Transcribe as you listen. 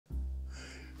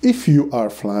If you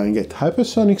are flying at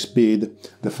hypersonic speed,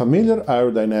 the familiar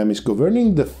aerodynamics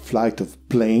governing the flight of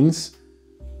planes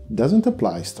doesn't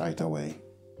apply straight away.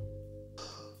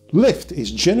 Lift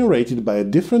is generated by a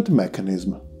different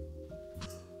mechanism.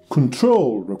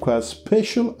 Control requires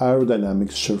special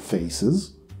aerodynamic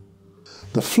surfaces.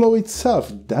 The flow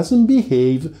itself doesn't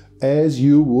behave as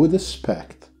you would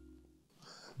expect.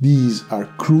 These are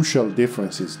crucial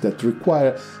differences that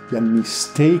require the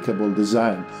unmistakable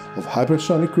design of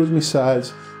hypersonic cruise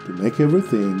missiles to make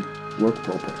everything work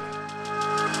properly.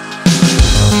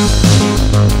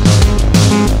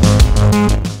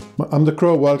 I'm the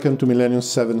Crow, welcome to Millennium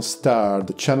 7 Star,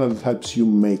 the channel that helps you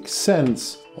make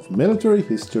sense of military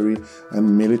history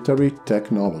and military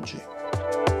technology.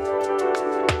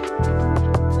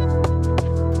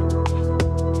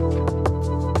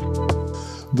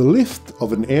 The lift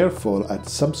of an airfoil at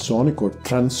subsonic or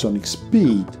transonic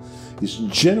speed is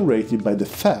generated by the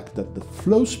fact that the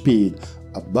flow speed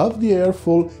above the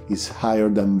airfoil is higher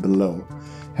than below.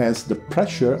 Hence, the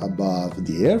pressure above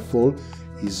the airfoil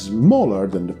is smaller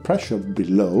than the pressure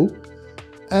below,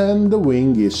 and the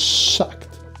wing is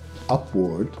sucked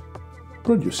upward,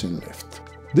 producing lift.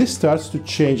 This starts to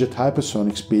change at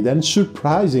hypersonic speed, and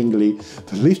surprisingly,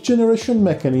 the lift generation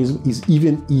mechanism is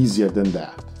even easier than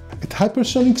that. At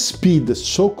hypersonic speed, the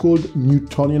so-called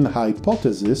Newtonian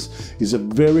hypothesis is a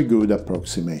very good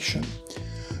approximation.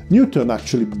 Newton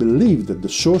actually believed that the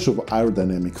source of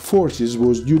aerodynamic forces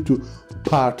was due to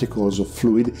particles of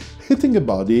fluid hitting a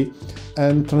body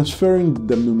and transferring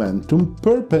the momentum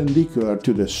perpendicular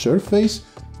to the surface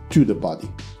to the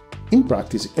body. In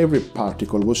practice, every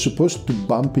particle was supposed to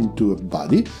bump into a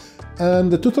body,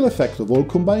 and the total effect of all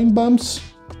combined bumps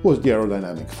was the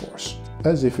aerodynamic force,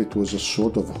 as if it was a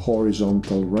sort of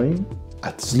horizontal rain.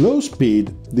 At slow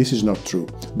speed, this is not true,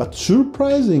 but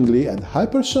surprisingly, at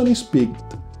hypersonic speed,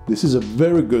 this is a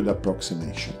very good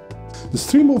approximation. The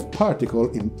stream of particle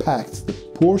impacts the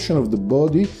portion of the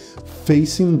body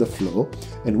facing the flow,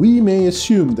 and we may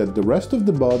assume that the rest of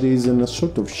the body is in a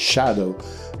sort of shadow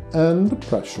and the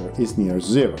pressure is near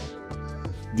zero.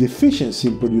 The efficiency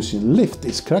in producing lift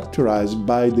is characterized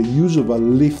by the use of a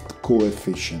lift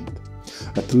coefficient.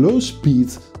 At low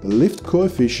speeds, the lift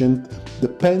coefficient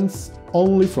depends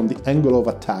only from the angle of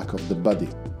attack of the body.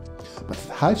 But at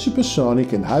high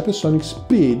supersonic and hypersonic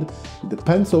speed, it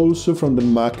depends also from the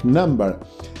Mach number,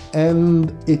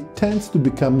 and it tends to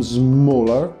become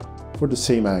smaller for the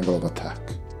same angle of attack.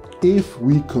 If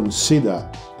we consider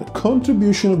the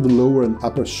contribution of the lower and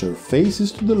upper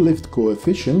surfaces to the lift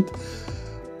coefficient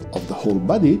of the whole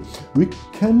body, we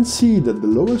can see that the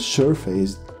lower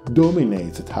surface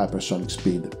dominates at hypersonic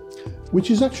speed,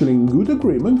 which is actually in good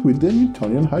agreement with the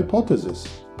Newtonian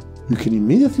hypothesis. You can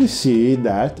immediately see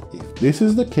that if this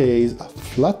is the case, a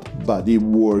flat body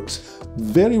works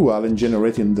very well in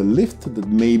generating the lift that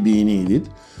may be needed,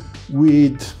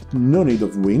 with no need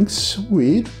of wings,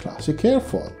 with classic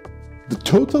airfoil. The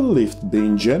total lift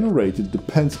being generated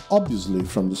depends obviously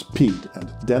from the speed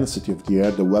and density of the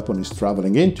air the weapon is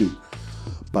traveling into,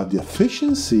 but the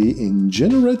efficiency in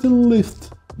generating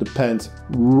lift depends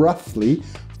roughly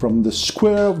from the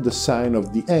square of the sine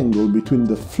of the angle between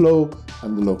the flow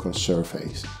and the local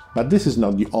surface. But this is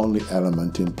not the only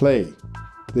element in play.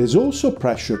 There's also a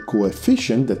pressure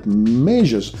coefficient that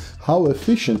measures how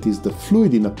efficient is the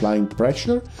fluid in applying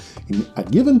pressure in a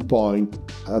given point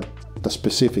at a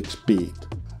specific speed.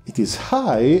 It is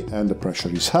high, and the pressure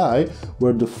is high,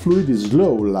 where the fluid is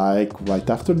low, like right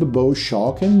after the bow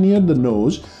shock and near the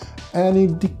nose, and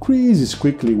it decreases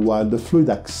quickly while the fluid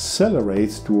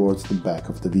accelerates towards the back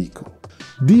of the vehicle.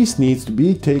 This needs to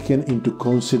be taken into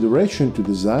consideration to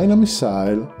design a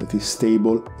missile that is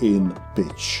stable in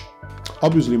pitch.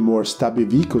 Obviously, more stubby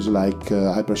vehicles like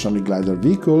hypersonic glider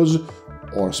vehicles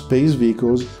or space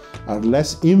vehicles are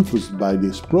less influenced by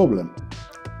this problem,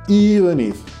 even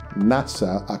if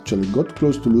NASA actually got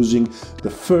close to losing the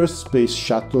first space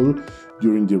shuttle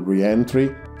during the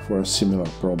re-entry for a similar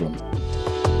problem.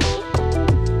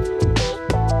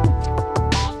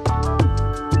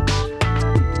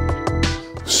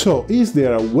 So, is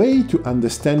there a way to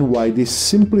understand why this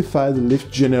simplified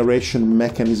lift generation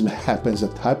mechanism happens at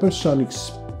hypersonic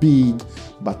speed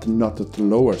but not at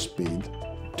lower speed?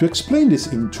 To explain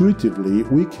this intuitively,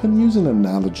 we can use an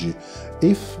analogy.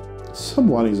 If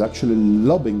someone is actually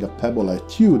lobbing a pebble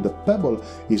at you, the pebble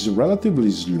is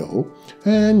relatively slow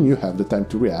and you have the time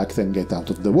to react and get out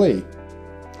of the way,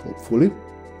 hopefully.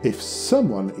 If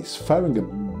someone is firing a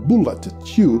bullet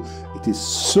at you, it is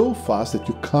so fast that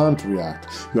you can't react.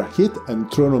 You are hit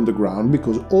and thrown on the ground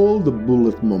because all the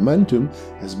bullet momentum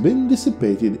has been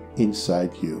dissipated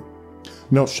inside you.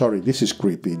 No, sorry, this is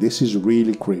creepy. This is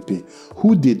really creepy.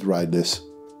 Who did write this?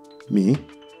 Me?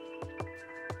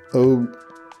 Oh,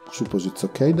 suppose it's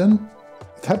okay then?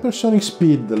 At hypersonic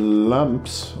speed, the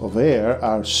lumps of air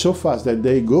are so fast that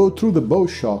they go through the bow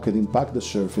shock and impact the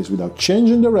surface without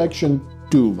changing direction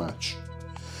too much.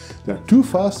 They are too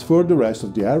fast for the rest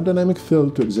of the aerodynamic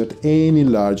field to exert any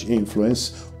large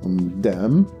influence on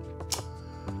them,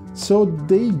 so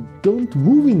they don't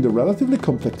move in the relatively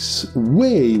complex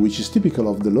way which is typical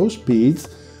of the low speeds,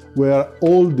 where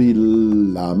all the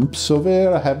lumps of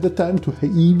air have the time to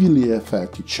heavily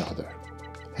affect each other.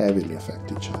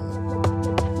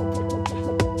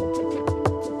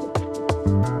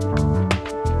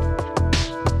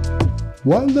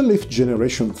 While the lift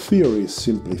generation theory is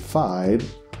simplified,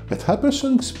 at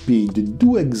hypersonic speed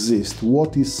do exist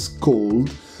what is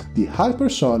called the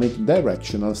hypersonic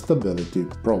directional stability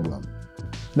problem.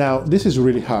 Now, this is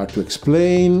really hard to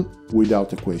explain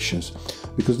without equations,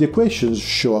 because the equations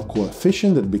show a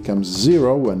coefficient that becomes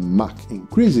zero when Mach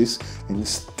increases and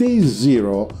stays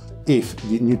zero if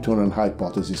the Newtonian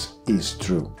hypothesis is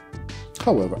true.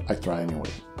 However, I try anyway.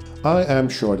 I am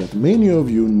sure that many of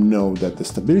you know that the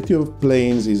stability of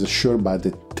planes is assured by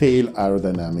the tail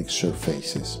aerodynamic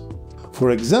surfaces.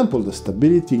 For example, the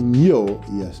stability in yaw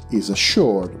is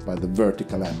assured by the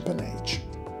vertical empennage.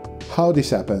 How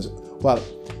this happens? Well,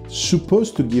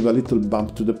 supposed to give a little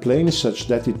bump to the plane such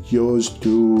that it yaws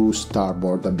to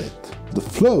starboard a bit. The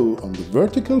flow on the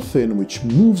vertical fin, which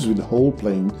moves with the whole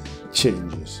plane,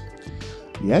 changes.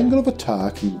 The angle of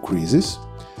attack increases,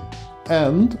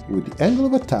 and with the angle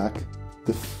of attack,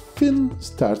 the fin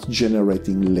starts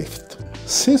generating lift.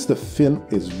 Since the fin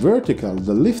is vertical,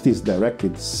 the lift is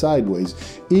directed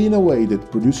sideways in a way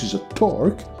that produces a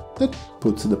torque that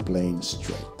puts the plane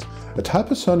straight. At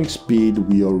hypersonic speed,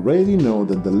 we already know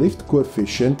that the lift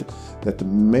coefficient that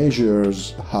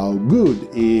measures how good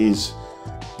is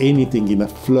anything in a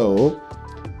flow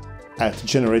at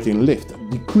generating lift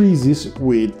decreases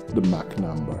with the Mach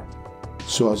number.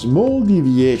 So a small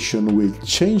deviation will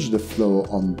change the flow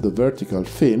on the vertical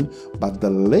fin, but the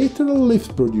lateral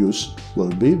lift produced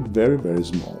will be very, very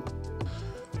small.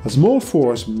 A small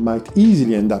force might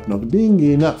easily end up not being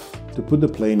enough to put the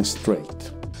plane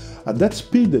straight. At that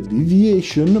speed, the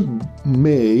deviation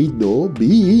may, though,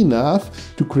 be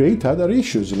enough to create other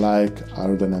issues like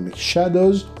aerodynamic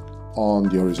shadows on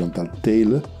the horizontal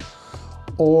tail,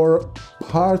 or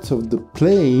parts of the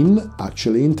plane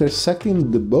actually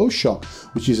intersecting the bow shock,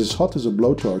 which is as hot as a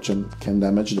blowtorch and can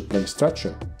damage the plane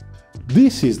structure.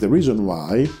 This is the reason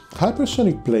why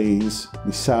hypersonic planes,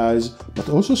 missiles, but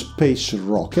also space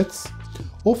rockets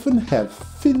often have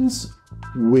fins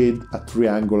with a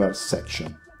triangular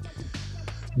section.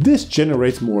 This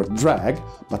generates more drag,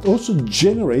 but also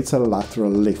generates a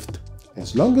lateral lift.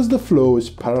 As long as the flow is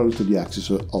parallel to the axis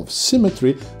of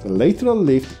symmetry, the lateral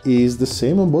lift is the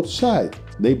same on both sides.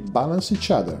 They balance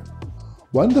each other.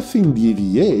 When the fin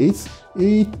deviates,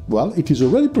 it is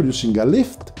already producing a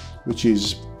lift, which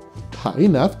is high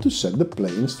enough to set the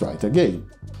plane straight again.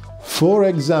 For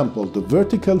example, the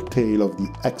vertical tail of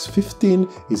the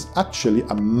X-15 is actually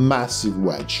a massive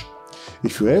wedge.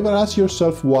 If you ever ask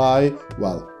yourself why,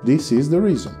 well, this is the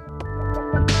reason.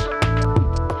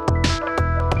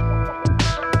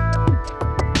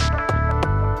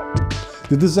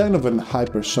 The design of an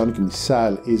hypersonic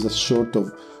missile is a sort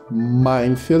of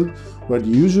minefield where the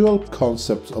usual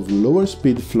concepts of lower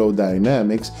speed flow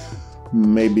dynamics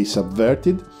may be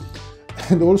subverted,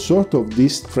 and all sorts of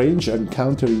these strange and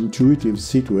counterintuitive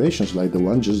situations like the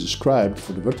one just described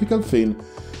for the vertical fin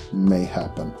may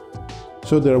happen.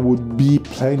 So there would be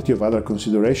plenty of other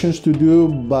considerations to do,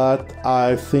 but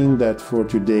I think that for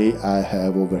today I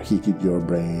have overheated your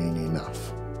brain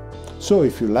enough. So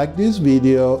if you like this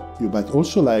video, you might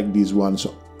also like these ones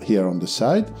here on the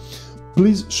side.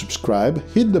 Please subscribe,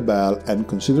 hit the bell, and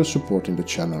consider supporting the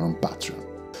channel on Patreon.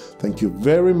 Thank you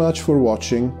very much for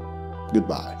watching.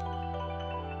 Goodbye.